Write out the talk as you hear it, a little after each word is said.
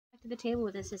to the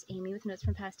table. This is Amy with Notes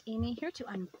from Past Amy, here to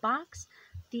unbox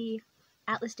the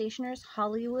Atlas Stationer's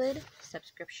Hollywood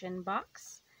subscription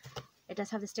box. It does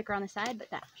have the sticker on the side,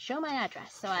 but that show my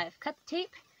address. So I've cut the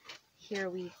tape. Here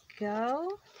we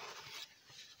go.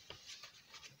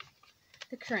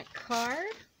 The current card.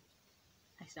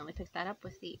 I accidentally picked that up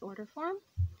with the order form.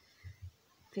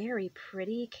 Very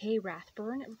pretty. K.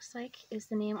 Rathburn, it looks like, is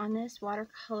the name on this.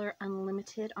 Watercolor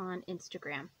Unlimited on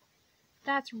Instagram.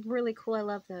 That's really cool. I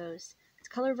love those. It's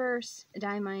Colorverse,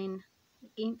 Diamine,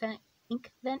 Ink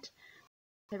Vent,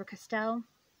 Faber-Castell.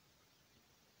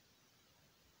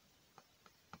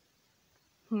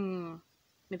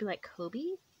 Maybe like Kobe?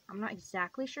 I'm not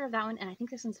exactly sure of that one. And I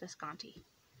think this one's Visconti.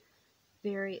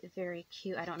 Very, very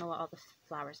cute. I don't know what all the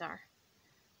flowers are.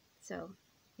 So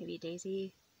maybe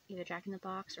Daisy, either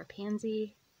Jack-in-the-Box or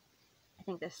Pansy. I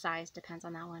think the size depends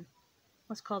on that one.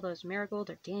 Let's call those Marigold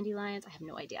or Dandelions. I have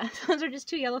no idea. Those are just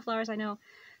two yellow flowers I know.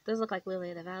 Those look like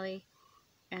Lily of the Valley.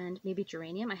 And maybe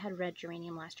Geranium. I had red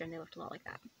Geranium last year and they looked a lot like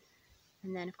that.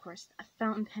 And then, of course, a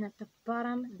fountain pen at the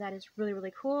bottom. That is really,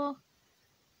 really cool.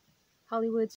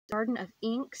 Hollywood's Garden of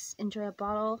Inks. Enjoy a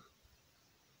bottle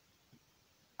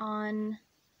on,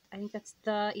 I think that's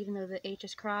the, even though the H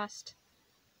is crossed,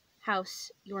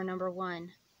 house, your number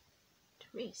one.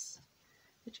 Therese,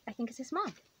 which I think is his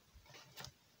mom.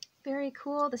 Very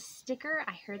cool. The sticker,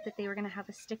 I heard that they were going to have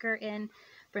a sticker in.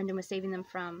 Brendan was saving them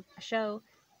from a show,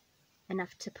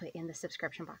 enough to put in the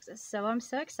subscription boxes. So I'm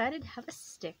so excited to have a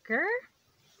sticker.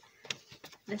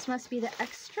 This must be the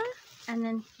extra. And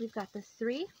then we've got the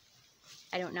 3.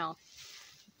 I don't know.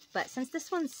 But since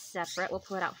this one's separate, we'll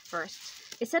pull it out first.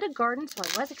 It said a garden, so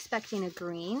I was expecting a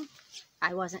green.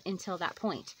 I wasn't until that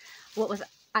point. What was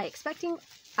I expecting?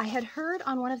 I had heard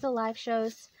on one of the live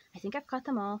shows, I think I've caught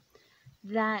them all,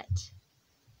 that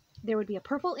there would be a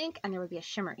purple ink and there would be a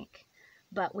shimmer ink.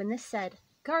 But when this said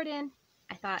garden,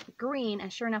 I thought green,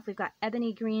 and sure enough, we've got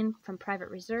ebony green from Private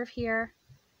Reserve here.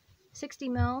 60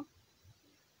 ml.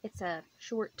 It's a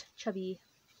short, chubby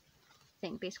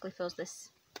thing. Basically fills this,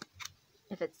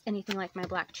 if it's anything like my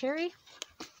black cherry.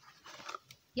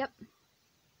 Yep.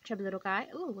 Chubby little guy.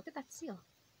 Ooh, look at that seal.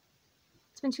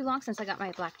 It's been too long since I got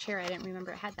my black cherry. I didn't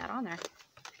remember it had that on there.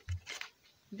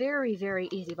 Very, very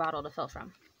easy bottle to fill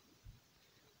from.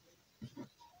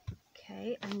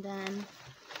 Okay, and then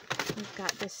we've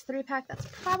got this 3-pack. That's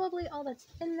probably all that's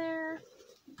in there.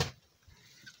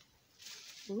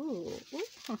 Ooh.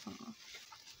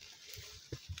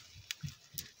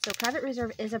 So Private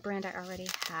Reserve is a brand I already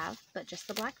have, but just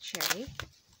the black cherry.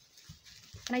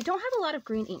 And I don't have a lot of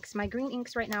green inks. My green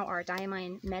inks right now are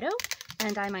Diamine Meadow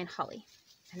and Diamine Holly.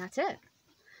 And that's it.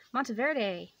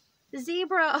 Monteverde.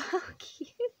 Zebra. Oh,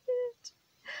 cute.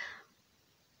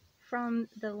 From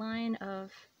the line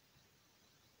of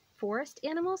forest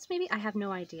animals, maybe? I have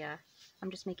no idea. I'm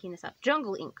just making this up.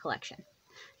 Jungle Ink Collection.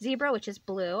 Zebra, which is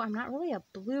blue. I'm not really a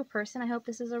blue person. I hope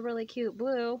this is a really cute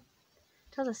blue.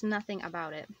 Tells us nothing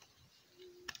about it.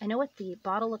 I know what the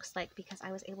bottle looks like because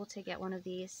I was able to get one of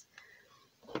these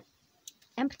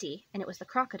empty, and it was the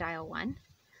crocodile one.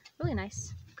 Really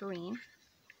nice green.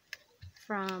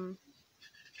 From,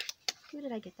 who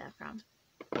did I get that from?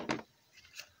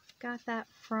 Got that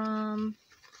from,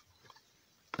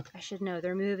 I should know,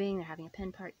 they're moving, they're having a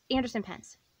pen part. Anderson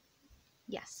Pens.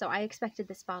 Yes, so I expected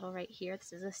this bottle right here.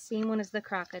 This is the same one as the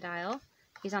crocodile.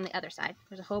 He's on the other side.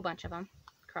 There's a whole bunch of them.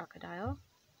 Crocodile.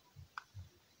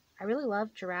 I really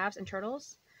love giraffes and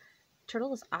turtles.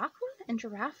 Turtle is aqua and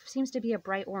giraffe seems to be a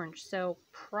bright orange, so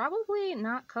probably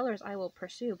not colors I will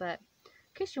pursue, but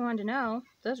in case you wanted to know,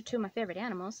 those are two of my favorite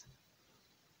animals.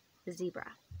 The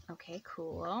zebra. Okay,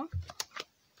 cool.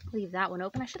 Leave that one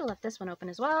open. I should have left this one open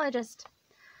as well. I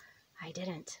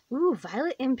didn't. Ooh,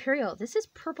 Violet Imperial. This is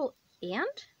purple and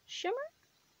shimmer?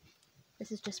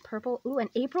 This is just purple. Ooh, and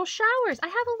April Showers. I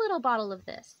have a little bottle of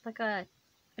this. Like a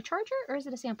charger, or is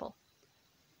it a sample?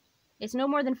 It's no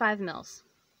more than 5 mils.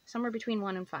 Somewhere between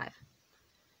 1 and 5.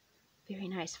 Very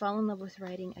nice. Fall in love with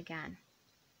writing again.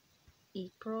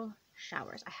 April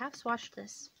Showers. I have swatched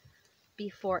this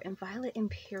before in Violet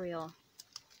Imperial.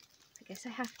 I guess I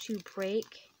have to break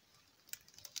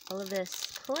all of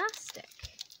this plastic.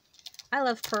 I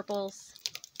love purples.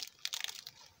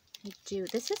 I do.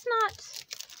 This is not...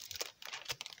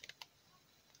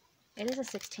 It is a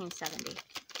 1670.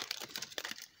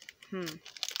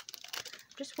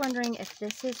 Just wondering if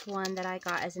this is one that I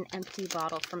got as an empty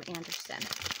bottle from Anderson.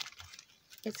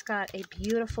 It's got a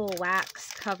beautiful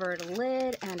wax covered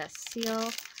lid and a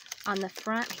seal on the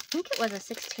front. I think it was a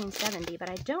 1670, but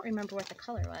I don't remember what the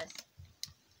color was.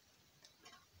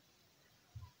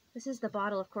 This is the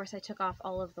bottle. Of course, I took off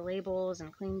all of the labels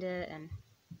and cleaned it and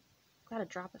got a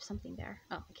drop of something there.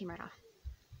 Oh, it came right off.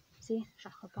 See?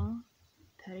 Chocolat Bon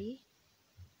Paris.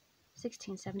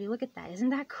 1670. Look at that. Isn't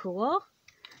that cool?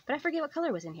 But I forget what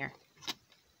color was in here.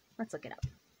 Let's look it up.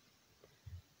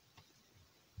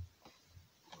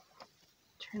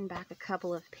 Turn back a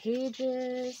couple of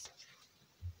pages.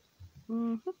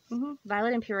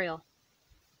 Violet Imperial.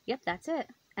 Yep, that's it.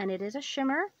 And it is a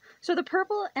shimmer. So the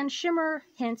purple and shimmer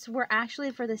hints were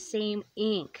actually for the same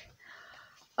ink.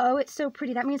 Oh, it's so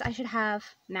pretty. That means I should have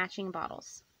matching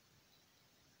bottles,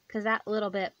 because that little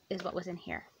bit is what was in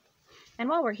here. And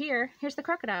while we're here, here's the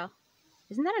crocodile.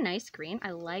 Isn't that a nice green?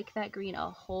 I like that green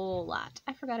a whole lot.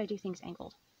 I forgot I do things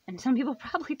angled. And some people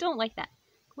probably don't like that.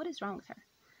 What is wrong with her?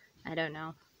 I don't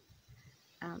know.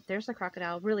 There's the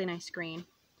crocodile. Really nice green.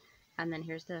 And then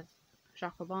here's the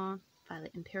Chocolat Bon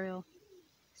Violet Imperial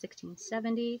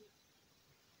 1670.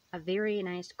 A very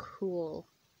nice, cool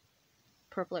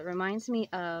purple. It reminds me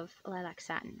of Lilac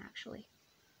Satin, actually,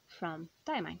 from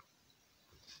Diamine.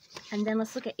 And then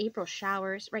let's look at April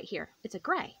Showers right here. It's a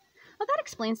gray. Oh, that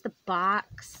explains the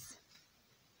box.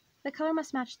 The color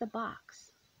must match the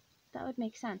box. That would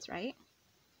make sense, right?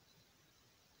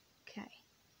 Okay.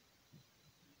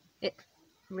 It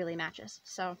really matches.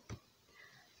 So,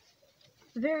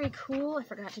 very cool. I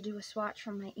forgot to do a swatch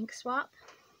from my ink swap.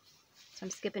 So I'm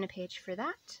skipping a page for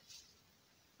that.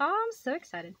 Oh, I'm so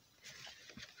excited.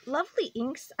 Lovely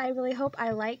inks. I really hope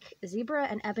I like Zebra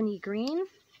and Ebony Green.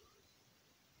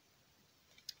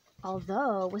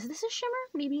 Although, was this a shimmer?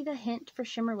 Maybe the hint for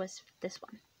shimmer was this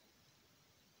one.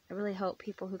 I really hope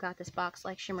people who got this box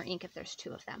like shimmer ink if there's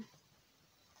two of them.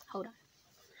 Hold on.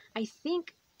 I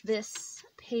think this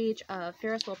page of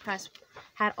Ferris Wheel Press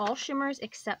had all shimmers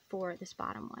except for this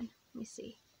bottom one. Let me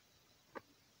see.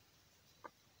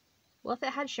 Well, if it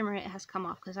had shimmer, it has come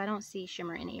off because I don't see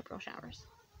shimmer in April Showers.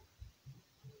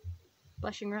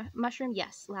 Blushing Mushroom,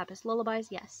 yes. Lapis Lullabies,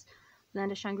 yes.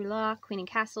 Land of Shangri-La, Queen and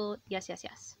Castle, yes, yes,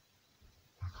 yes.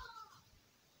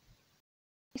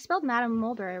 I spelled Madame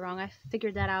Mulberry wrong. I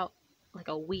figured that out like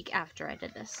a week after I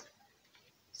did this.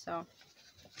 So,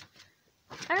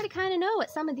 I already kind of know what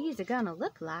some of these are going to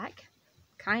look like.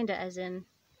 Kinda as in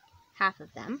half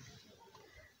of them.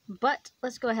 But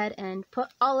let's go ahead and put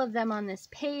all of them on this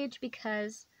page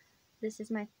because this is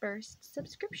my first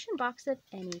subscription box of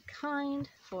any kind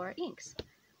for inks.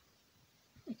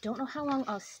 I don't know how long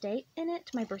I'll stay in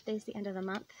it. My birthday is the end of the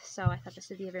month, so I thought this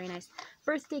would be a very nice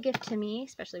birthday gift to me,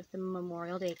 especially with the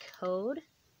Memorial Day code.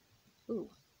 Ooh.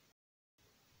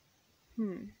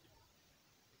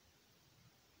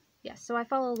 Yeah, so I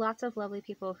follow lots of lovely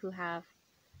people who have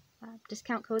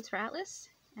discount codes for Atlas,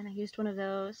 and I used one of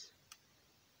those.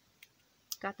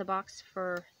 Got the box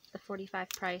for the $45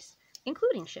 price,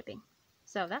 including shipping.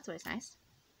 So that's always nice.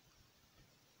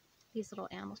 These little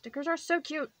animal stickers are so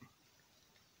cute.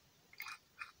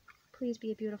 Please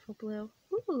be a beautiful blue.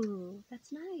 Ooh,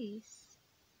 that's nice.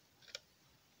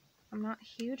 I'm not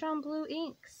huge on blue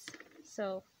inks,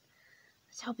 so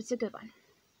let's hope it's a good one.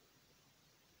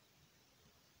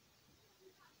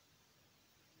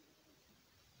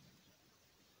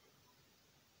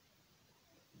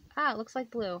 Ah, it looks like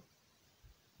blue.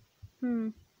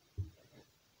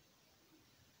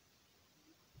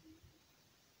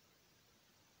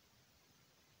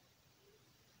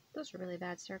 Those are really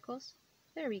bad circles.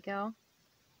 There we go.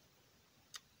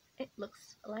 It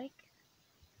looks like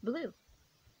blue.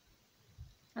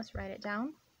 Let's write it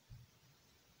down.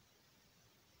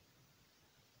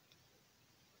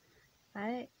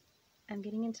 I am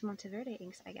getting into Monteverde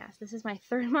inks, I guess. This is my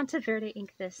third Monteverde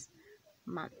ink this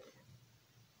month.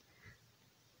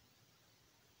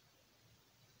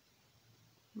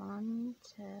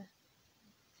 Monteverde.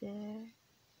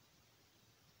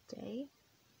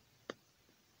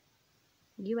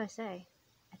 USA.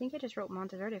 I think I just wrote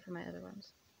Monteverde for my other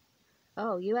ones.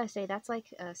 Oh, USA, that's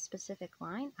like a specific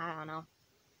line? I don't know.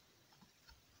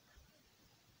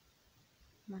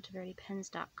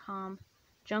 MonteverdePens.com.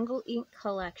 Jungle Ink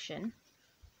Collection.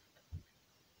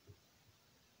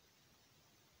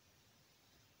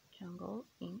 Jungle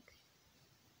Ink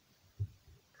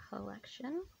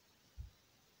Collection.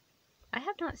 I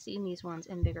have not seen these ones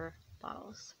in bigger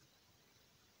bottles.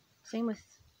 Same with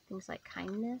things like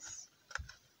Kindness.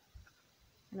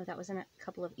 I know that was in a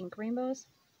couple of ink rainbows.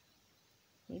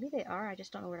 Maybe they are, I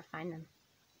just don't know where to find them.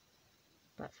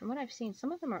 But from what I've seen,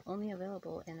 some of them are only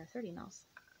available in the 30 mils.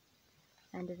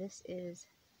 And this is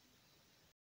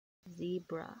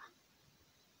Zebra.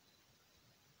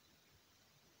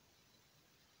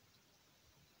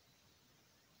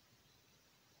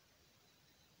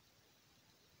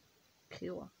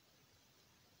 Cool.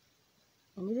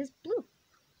 And it is blue.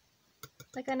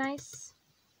 Like a nice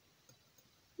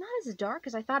not as dark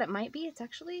as I thought it might be. It's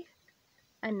actually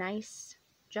a nice,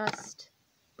 just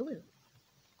blue.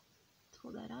 Let's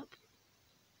hold that up.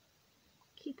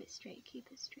 Keep it straight, keep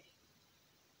it straight.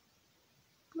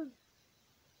 Blue.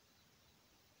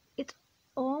 It's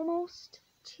almost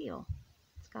teal.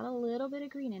 It's got a little bit of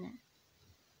green in it.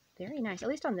 Very nice, at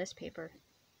least on this paper.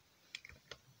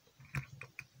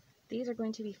 These are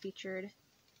going to be featured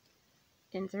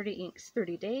in 30 Inks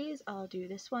 30 days. I'll do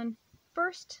this one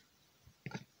first.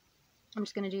 I'm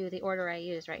just going to do the order I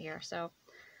use right here. So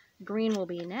green will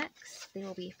be next. They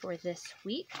will be for this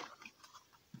week.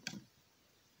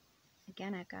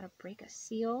 Again, I've got to break a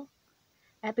seal.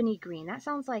 Ebony green. That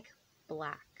sounds like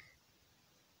black,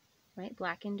 right?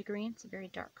 Black into green. It's a very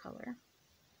dark color.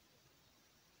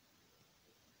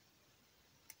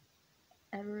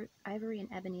 Ivory and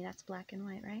ebony. That's black and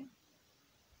white, right?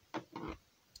 There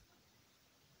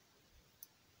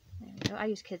we go. I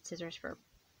use kid scissors for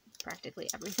practically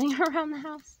everything around the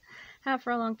house. Have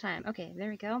for a long time. Okay, there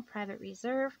we go. Private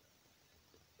Reserve.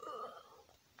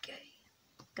 Okay,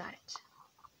 got it.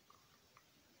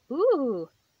 Ooh,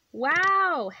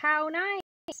 wow, how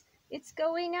nice. It's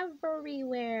going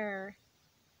everywhere.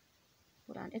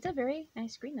 Hold on. It's a very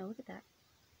nice green though. Look at that.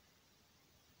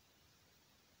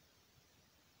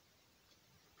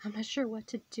 I'm not sure what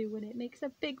to do when it makes a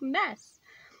big mess.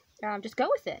 Just go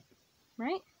with it,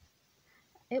 right?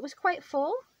 It was quite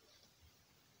full.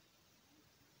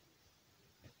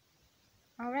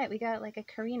 All right, we got like a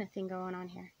Karina thing going on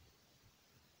here.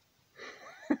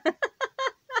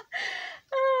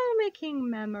 Oh, making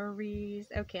memories.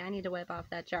 Okay, I need to wipe off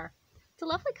that jar. It's a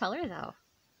lovely color though.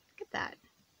 Look at that.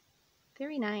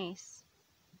 Very nice.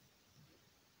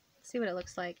 Let's see what it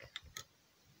looks like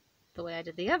the way I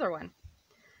did the other one.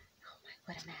 Oh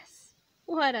my, what a mess.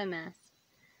 What a mess.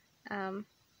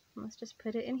 Let's just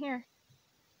put it in here.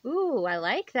 Ooh, I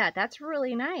like that. That's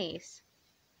really nice.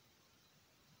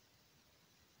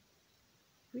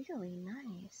 Really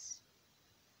nice.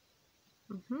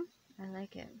 I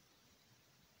like it.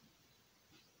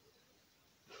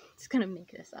 It's gonna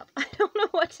make this up. I don't know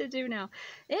what to do now.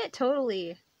 It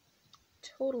totally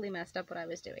messed up what I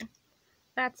was doing.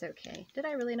 That's okay. Did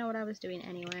I really know what I was doing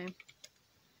anyway?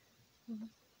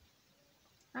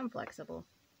 I'm flexible.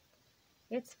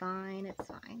 It's fine, it's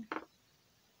fine.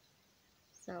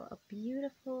 So a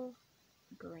beautiful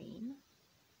green.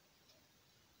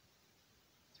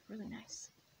 It's really nice.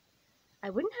 I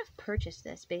wouldn't have purchased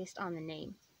this based on the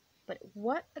name, but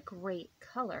what a great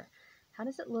color. How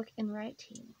does it look in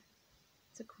writing?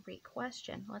 It's a great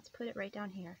question. Let's put it right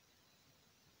down here.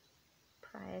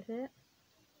 Private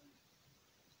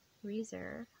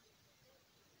Reserve.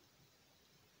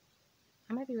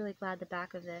 I might be really glad the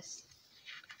back of this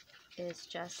is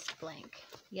just blank.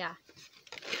 Yeah,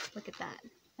 look at that.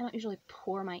 I don't usually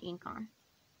pour my ink on.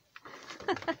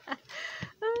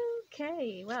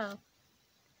 Okay, well,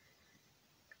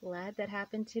 glad that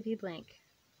happened to be blank.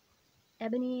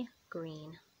 Ebony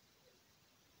green.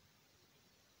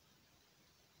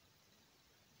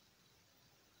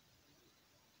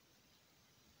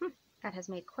 That has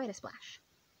made quite a splash.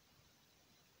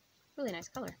 Really nice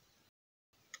color.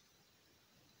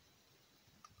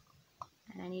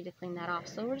 And I need to clean that off,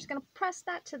 so we're just going to press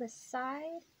that to the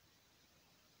side.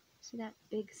 See that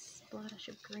big splash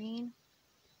of green?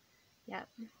 Yep.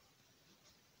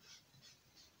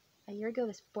 A year ago,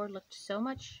 this board looked so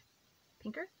much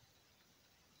pinker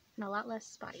and a lot less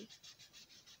spotty.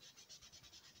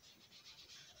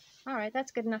 Alright,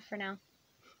 that's good enough for now.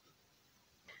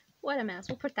 What a mess.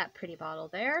 We'll put that pretty bottle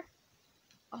there.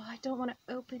 Oh, I don't want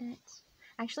to open it.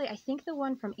 Actually, I think the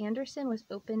one from Anderson was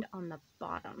opened on the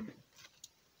bottom.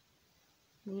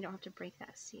 And you don't have to break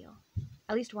that seal.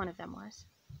 At least one of them was.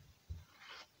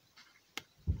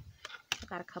 I've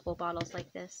got a couple bottles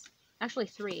like this. Actually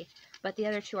 3, but the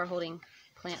other 2 are holding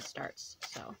plant starts,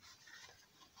 so. Oh,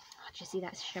 did you see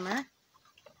that shimmer?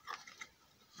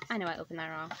 I know I opened that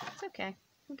wrong. It's okay.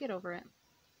 We'll get over it.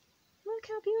 Look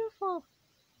how beautiful.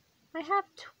 I have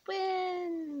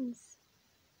twins.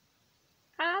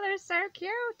 Oh, they're so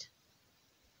cute.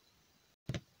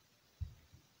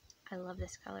 I love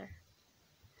this color.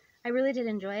 I really did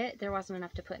enjoy it. There wasn't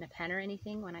enough to put in a pen or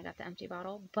anything when I got the empty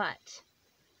bottle, but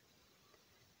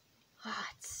oh,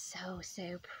 it's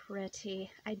so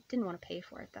pretty. I didn't want to pay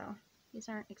for it though. These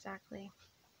aren't exactly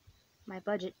my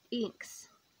budget inks.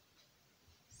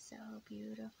 So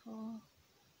beautiful.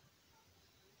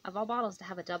 Of all bottles to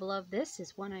have a double of, this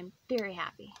is one I'm very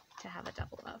happy to have a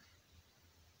double of.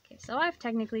 Okay, so I've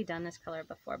technically done this color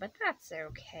before, but that's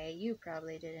okay. You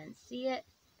probably didn't see it.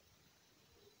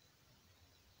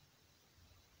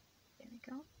 There we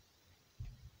go.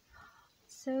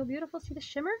 so beautiful. See the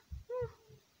shimmer?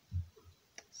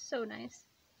 So nice.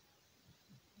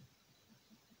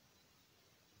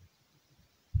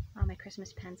 Oh, my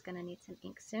Christmas pen's gonna need some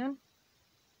ink soon.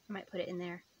 I might put it in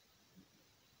there.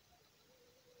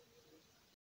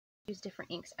 Use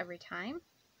different inks every time.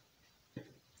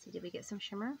 See, did we get some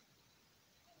shimmer?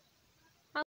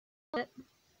 A little bit.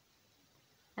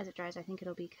 As it dries, I think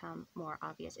it'll become more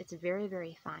obvious. It's very,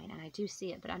 very fine, and I do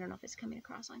see it, but I don't know if it's coming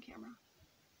across on camera.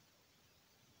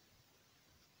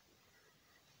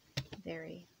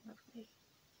 Very lovely.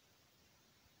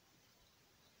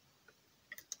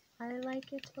 I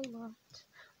like it a lot.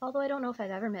 Although I don't know if I've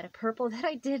ever met a purple that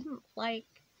I didn't like.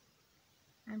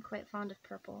 I'm quite fond of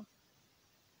purple.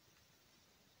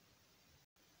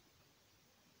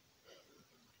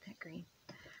 That green.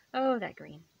 Oh, that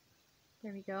green.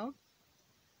 There we go.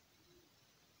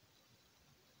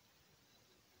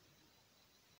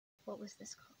 What was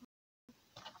this called?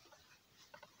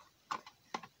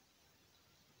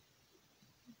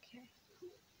 Okay.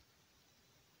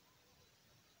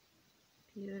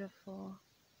 Beautiful.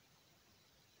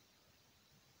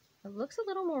 It looks a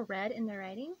little more red in the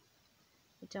writing.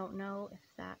 I don't know if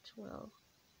that will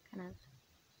kind of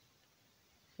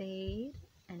fade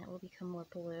and it will become more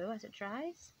blue as it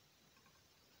dries.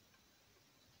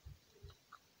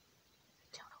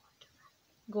 I don't know what to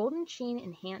write. Golden Sheen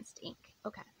Enhanced Ink.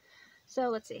 Okay, so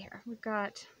let's see here. We've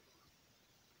got,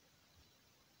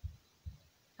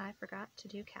 I forgot to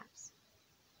do caps.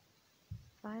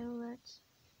 Violet.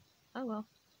 Oh well.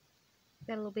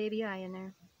 Got a little baby eye in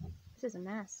there. This is a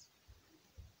mess.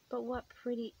 But what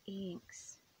pretty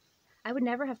inks. I would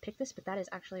never have picked this, but that is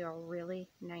actually a really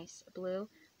nice blue.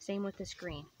 Same with this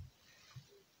green.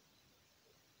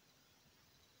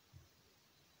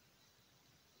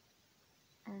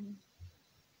 And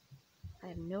I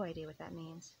have no idea what that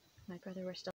means. If my brother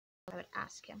were still alive, I would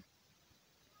ask him.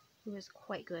 He was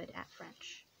quite good at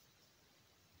French.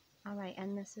 Alright,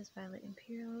 and this is Violet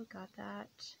Imperial. Got that.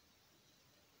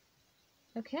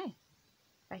 Okay.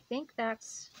 I think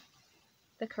that's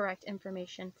the correct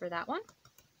information for that one.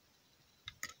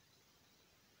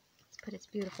 Let's put its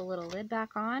beautiful little lid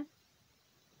back on.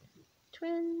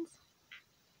 Twins.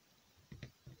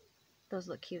 Those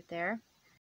look cute there.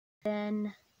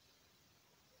 Then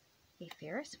a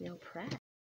Ferris wheel press.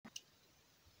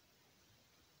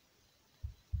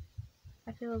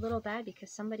 I feel a little bad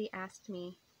because somebody asked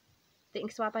me, the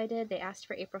ink swap I did, they asked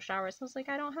for April showers. I was like,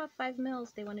 I don't have 5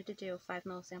 mils. They wanted to do a 5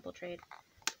 mil sample trade.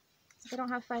 So I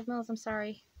don't have 5 mils, I'm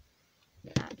sorry.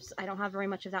 I don't have very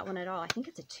much of that one at all. I think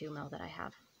it's a 2 mil that I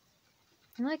have.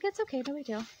 I'm like, it's okay, no big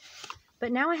deal.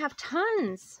 But now I have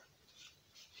tons.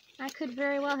 I could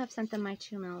very well have sent them my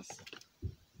 2 mils.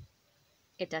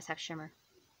 It does have shimmer.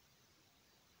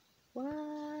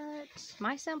 What?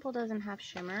 My sample doesn't have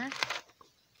shimmer.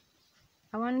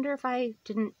 I wonder if I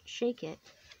didn't shake it.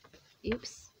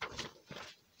 Oops.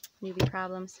 Newbie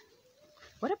problems.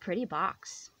 What a pretty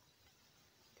box.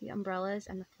 The umbrellas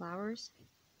and the flowers.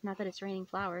 Not that it's raining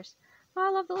flowers. Oh, I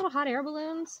love the little hot air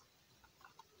balloons.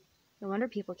 No wonder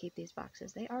people keep these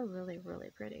boxes. They are really,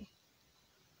 really pretty.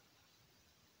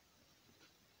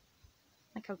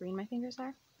 Like how green my fingers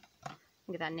are.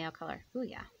 Look at that nail color. Ooh,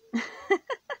 yeah.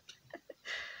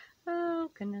 Oh,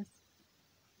 goodness.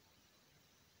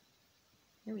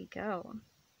 Here we go.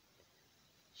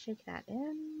 Shake that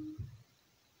in.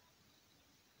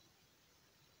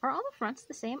 Are all the fronts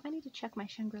the same? I need to check my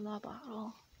Shangri-La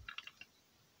bottle.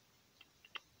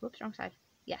 Whoops, wrong side.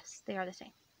 Yes, they are the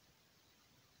same.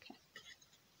 Okay.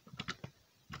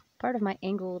 Part of my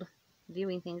angled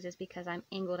viewing things is because I'm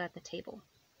angled at the table.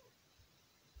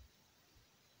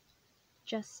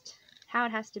 Just how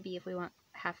it has to be if we want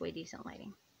halfway decent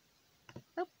lighting.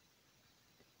 Oh,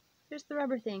 there's the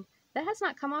rubber thing. That has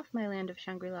not come off my Land of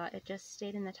Shangri-La. It just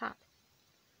stayed in the top.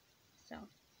 So,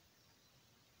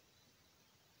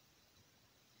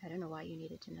 I don't know why you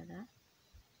needed to know that.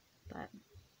 But,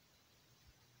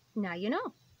 now you know.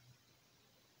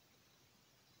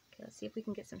 Okay, let's see if we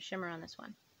can get some shimmer on this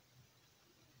one.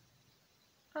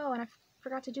 Oh, and I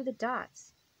forgot to do the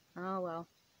dots. Oh, well.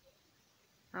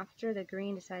 After the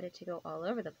green decided to go all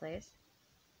over the place.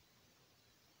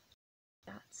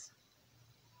 Dots.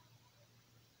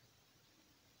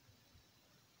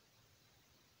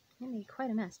 It made quite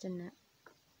a mess, didn't it?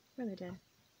 Really did.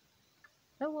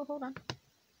 Oh, well, hold on.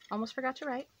 Almost forgot to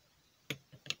write.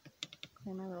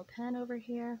 Clear my little pen over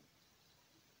here.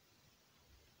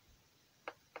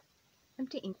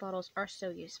 Empty ink bottles are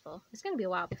so useful. It's going to be a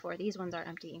while before these ones are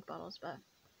empty ink bottles, but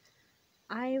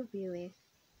I really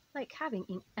like having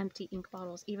empty ink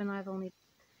bottles, even though I've only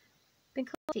been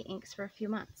collecting inks for a few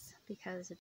months,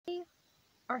 because they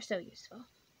are so useful.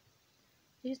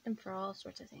 I use them for all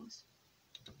sorts of things.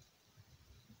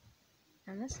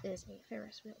 And this is a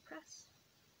Ferris wheel press.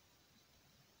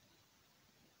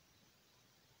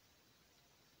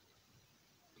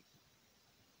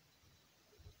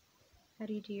 How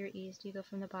do you do your ease? Do you go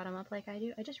from the bottom up like I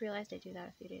do? I just realized I do that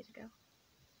a few days ago.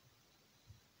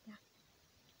 Yeah.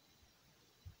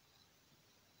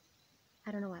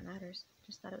 I don't know why it matters.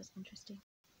 Just thought it was interesting.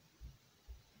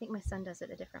 I think my son does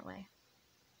it a different way.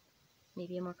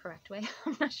 Maybe a more correct way.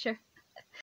 I'm not sure.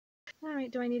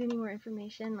 Alright, do I need any more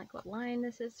information? Like what line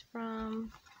this is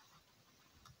from?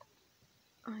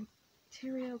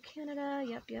 Ontario, Canada.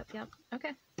 Yep.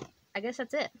 Okay. I guess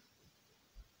that's it.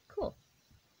 Cool.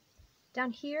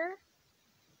 Down here,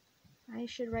 I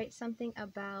should write something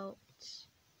about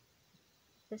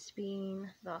this being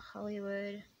the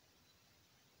Hollywood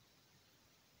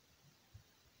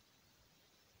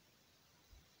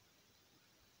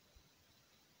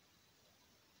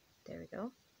There we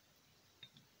go.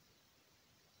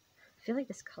 I feel like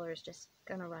this color is just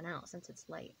gonna run out since it's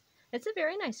light. It's a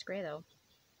very nice gray though.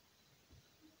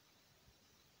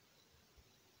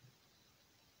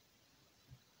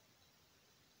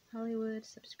 Hollywood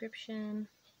subscription.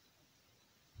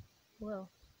 Whoa,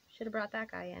 should have brought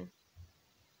that guy in.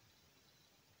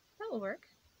 That will work.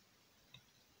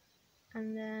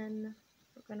 And then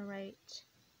we're gonna write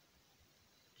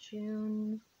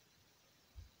June.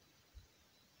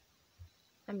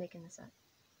 I'm making this up.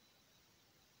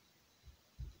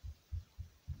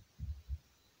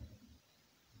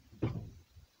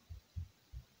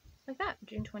 Like that,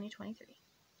 June 2023.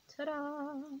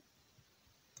 Ta-da!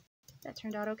 That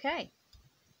turned out okay.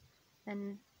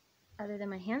 And other than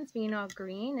my hands being all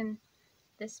green and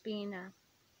this being a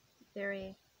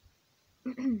very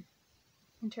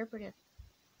interpretive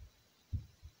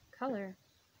color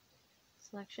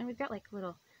selection, we've got like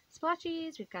little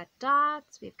splotchies, we've got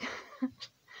dots, we've got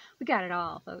we got it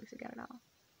all, folks. We got it all.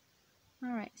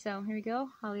 All right, so here we go.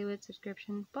 Hollywood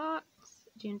subscription box,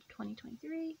 June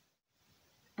 2023.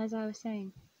 As I was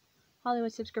saying,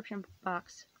 Hollywood subscription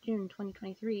box, June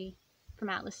 2023, from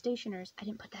Atlas Stationers. I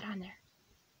didn't put that on there.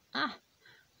 Ah,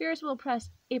 Ferris wheel press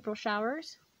April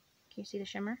showers. Can you see the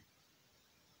shimmer?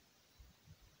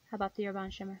 How about the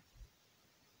Urban shimmer?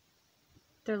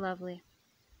 They're lovely.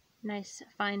 Nice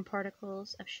fine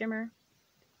particles of shimmer.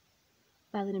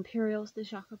 Violet Imperials, the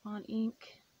Chakra Bond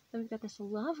ink. Then we've got this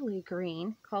lovely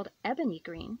green called Ebony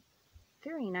Green.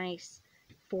 Very nice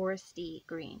foresty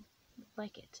green.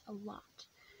 Like it a lot.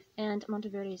 And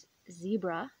Monteverde's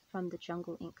Zebra from the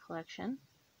Jungle Ink collection.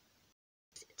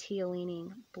 Teal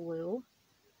leaning blue.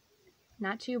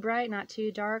 Not too bright, not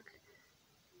too dark,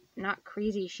 not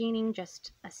crazy sheening,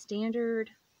 just a standard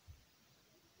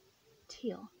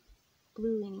teal.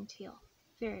 Blue leaning teal.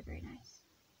 Very, very nice.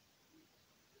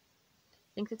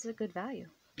 I think that's a good value.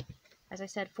 As I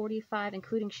said, $45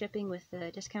 including shipping with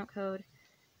the discount code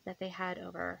that they had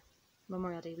over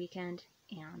Memorial Day weekend.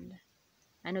 And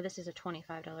I know this is a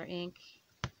 $25 ink.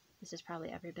 This is probably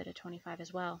every bit of $25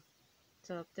 as well.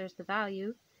 So there's the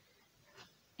value.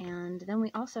 And then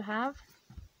we also have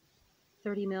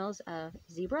 30 mils of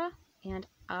Zebra. And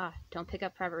don't pick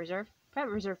up Private Reserve.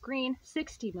 Private Reserve green,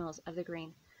 60 mils of the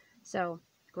green. So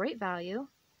great value.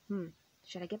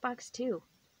 Should I get box 2?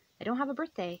 I don't have a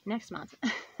birthday next month.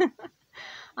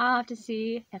 I'll have to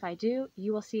see. If I do,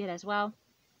 you will see it as well.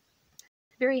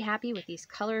 Very happy with these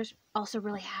colors. Also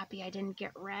really happy I didn't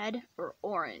get red or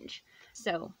orange.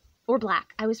 So, or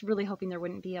black. I was really hoping there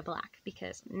wouldn't be a black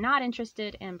because I'm not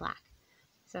interested in black.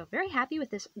 So very happy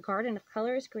with this garden of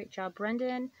colors. Great job,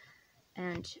 Brendan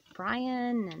and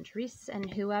Brian and Reese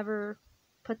and whoever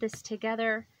put this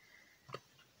together.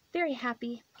 Very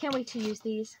happy. Can't wait to use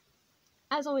these.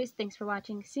 As always, thanks for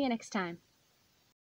watching. See you next time.